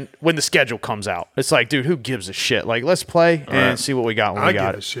 and when the schedule comes out, it's like, dude, who gives a shit? Like, let's play and see what we got when we got it.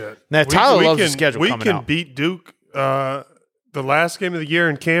 I give a shit. Now, Tyler loves the schedule coming out. We can beat Duke the last game of the year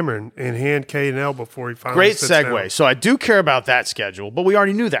in Cameron and hand K&L before he finally Great sits segue. down. So I do care about that schedule, but we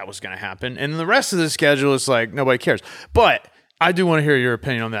already knew that was going to happen. And the rest of the schedule is like, nobody cares. But I do want to hear your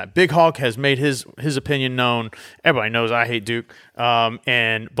opinion on that. Big Hawk has made his opinion known. Everybody knows I hate Duke.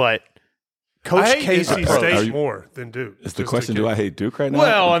 But Coach I hate K's NC approach. State more than Duke. Is the question, do I hate Duke right now?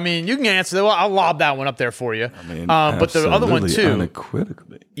 Well, I mean, you can answer that. Well, I'll lob that one up there for you. I mean, but the other one, too.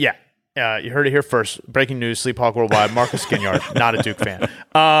 Unequivocally. Yeah. You heard it here first. Breaking news, Sleep Hawk Worldwide, Marcus Ginyard, not a Duke fan.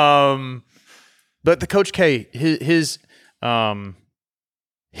 But the Coach K, his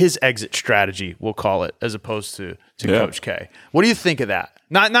his exit strategy, we'll call it, as opposed to Coach K. What do you think of that?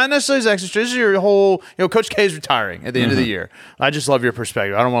 Not necessarily his exit strategy, your whole, Coach K is retiring at the end of the year. I just love your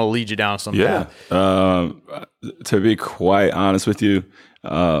perspective. I don't want to lead you down some path. To be quite honest with you,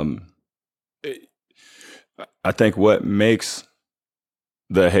 I think what makes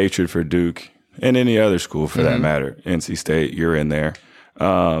the hatred for Duke and any other school for that matter, NC State, you're in there,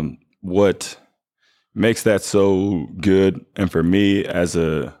 what makes that so good, and for me I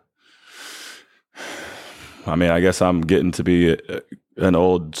guess I'm getting to be an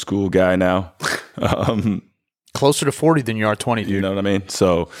old school guy now. Closer to 40 than you are 20, dude. You know what I mean?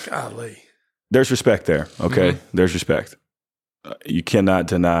 So Golly. There's respect there, okay? There's respect. You cannot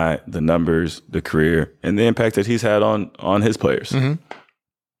deny the numbers, the career, and the impact that he's had on his players.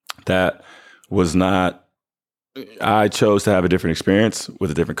 That was not – I chose to have a different experience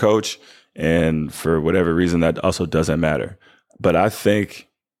with a different coach, and for whatever reason, that also doesn't matter. But I think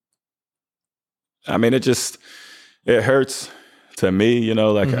 – it hurts to me,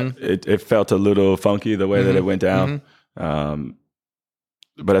 it felt a little funky the way that it went down.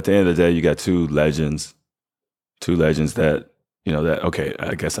 But at the end of the day, you got two legends that,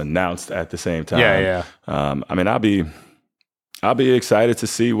 I guess announced at the same time. Yeah. I'll be excited to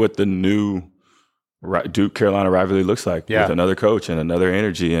see what the new Duke Carolina rivalry looks like with another coach and another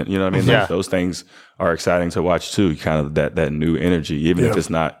energy. And, those things are exciting to watch too, kind of that new energy, even if it's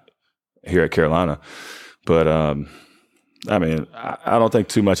not here at Carolina. But, I don't think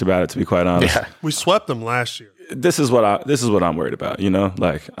too much about it, to be quite honest. Yeah. We swept them last year. This is what I'm worried about,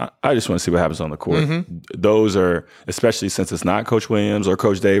 I just want to see what happens on the court. Those are, especially since it's not Coach Williams or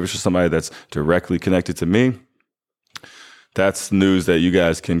Coach Davis or somebody that's directly connected to me, that's news that you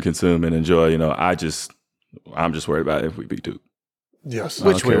guys can consume and enjoy. I'm just worried about if we beat Duke. Yes.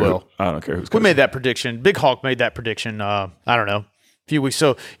 Which we will. I don't care who's We made that prediction. Big Hawk made that prediction, I don't know, a few weeks.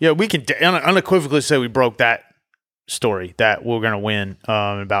 So, we can unequivocally say we broke that story that we're going to win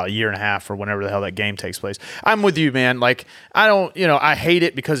in about a year and a half or whenever the hell that game takes place. I'm with you, man. Like, I don't, I hate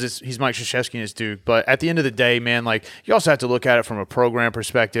it because he's Mike Krzyzewski and it's Duke, but at the end of the day, man, like, you also have to look at it from a program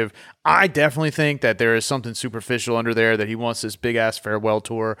perspective. I definitely think that there is something superficial under there, that he wants this big ass farewell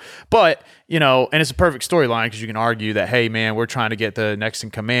tour, but and it's a perfect storyline because you can argue that, hey man, we're trying to get the next in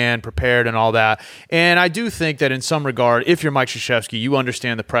command prepared and all that. And I do think that in some regard, if you're Mike Krzyzewski, you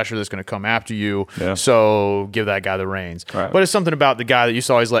understand the pressure that's going to come after you. Yeah. So give that guy the reins. Right. But it's something about the guy that you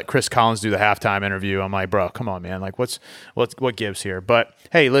saw always let Chris Collins do the halftime interview. I'm like, bro, come on, man. Like, what gives here? But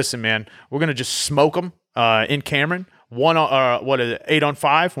hey, listen, man, we're going to just smoke them in Cameron. 8 on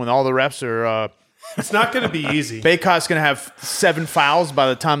 5 when all the refs are. It's not going to be easy. Baycott's going to have 7 fouls by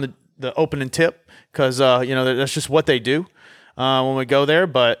the time the opening tip because that's just what they do when we go there.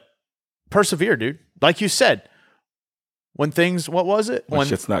 But persevere, dude. Like you said, when things, what was it? When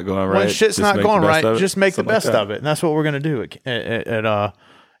shit's not going right. When shit's not going right, just make the best of it, and that's what we're going to do.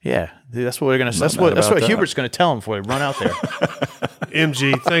 That's what we're going to. That's what Hubert's going to tell them before they run out there.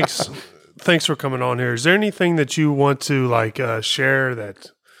 MG, thanks for coming on here. Is there anything that you want to share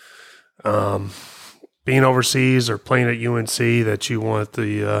that being overseas or playing at UNC that you want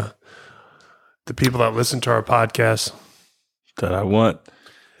the people that listen to our podcast that I want?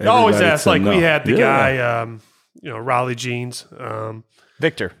 I always ask, like we had the guy, Raleigh Jeans.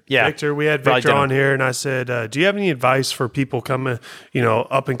 Victor. Yeah. Victor. We had Victor on here, and I said, do you have any advice for people coming,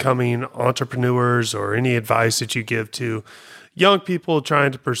 up and coming entrepreneurs, or any advice that you give to young people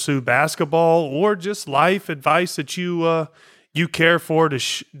trying to pursue basketball, or just life advice that you care for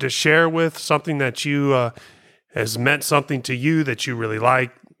to share with, something that you has meant something to you that you really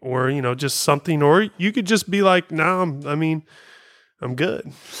like, or just something, or you could just be like, I'm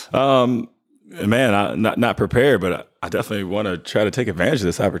good. Man, I'm not prepared, but I definitely want to try to take advantage of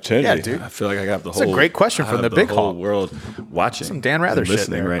this opportunity. Yeah, dude. I feel like I got That's a great question from the Big Hawk world watching. Some Dan Rather shit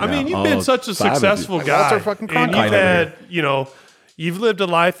listening there. right now. You've been such a successful guy. And you've had, you've lived a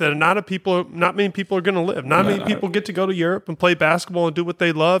life that not many people are going to live. Not many people get to go to Europe and play basketball and do what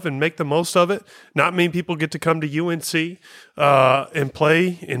they love and make the most of it. Not many people get to come to UNC and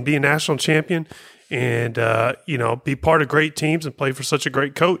play and be a national champion and be part of great teams and play for such a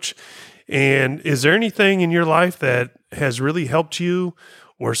great coach. And is there anything in your life that has really helped you,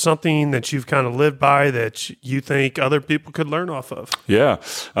 or something that you've kind of lived by that you think other people could learn off of? Yeah.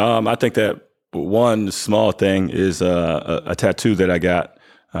 I think that one small thing is a tattoo that I got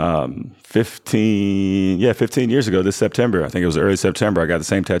 15 years ago this September. I think it was early September. I got the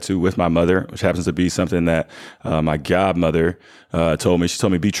same tattoo with my mother, which happens to be something that my godmother told me. She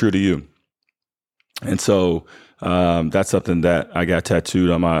told me, be true to you. And so that's something that I got tattooed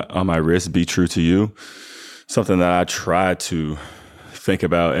on my wrist, be true to you. Something that I try to think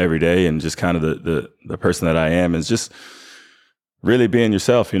about every day, and just kind of the person that I am is just really being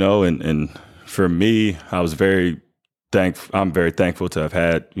yourself, and for me, I'm very thankful to have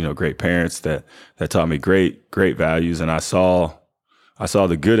had, great parents that taught me great values. And I saw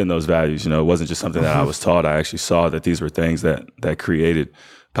the good in those values. It wasn't just something that I was taught. I actually saw that these were things that created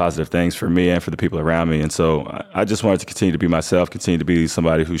positive things for me and for the people around me. And so I just wanted to continue to be myself, continue to be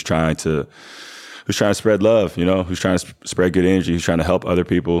somebody who's trying to spread love, who's trying to spread good energy, who's trying to help other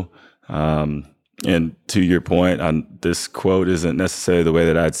people. And to your point, this quote isn't necessarily the way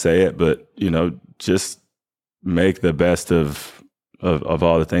that I'd say it, but, just make the best of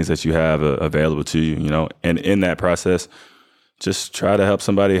all the things that you have available to you, and in that process, just try to help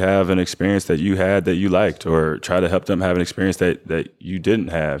somebody have an experience that you had that you liked, or try to help them have an experience that you didn't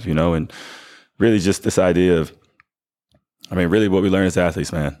have, and really just this idea of, really what we learn as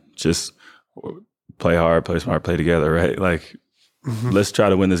athletes, man, just play hard, play smart, play together, right? Like, let's try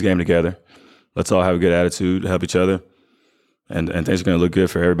to win this game together. Let's all have a good attitude, help each other. And things are going to look good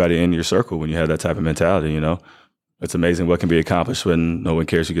for everybody in your circle when you have that type of mentality, It's amazing what can be accomplished when no one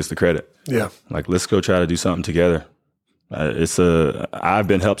cares who gets the credit. Yeah. Like, let's go try to do something together. I've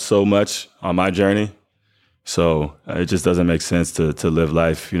been helped so much on my journey, so it just doesn't make sense to live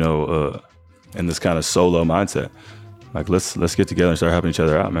life, in this kind of solo mindset. Like, let's get together and start helping each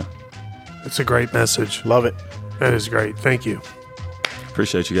other out, man. It's a great message. Love it. That is great. Thank you.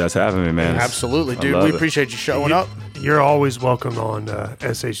 Appreciate you guys having me, man. Absolutely, dude. We appreciate you showing up. You're always welcome on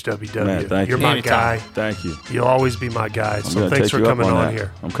SHWW. Man, thank You're you. my Anytime. guy. Thank you. You'll always be my guy. So gonna thanks take for you up coming on that.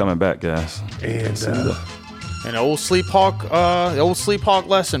 here. I'm coming back, guys. And old Sleep Hawk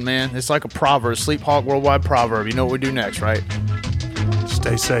lesson, man. It's like a proverb, Sleep Hawk worldwide proverb. You know what we do next, right?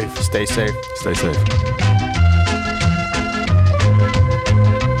 Stay safe. Stay safe. Stay safe.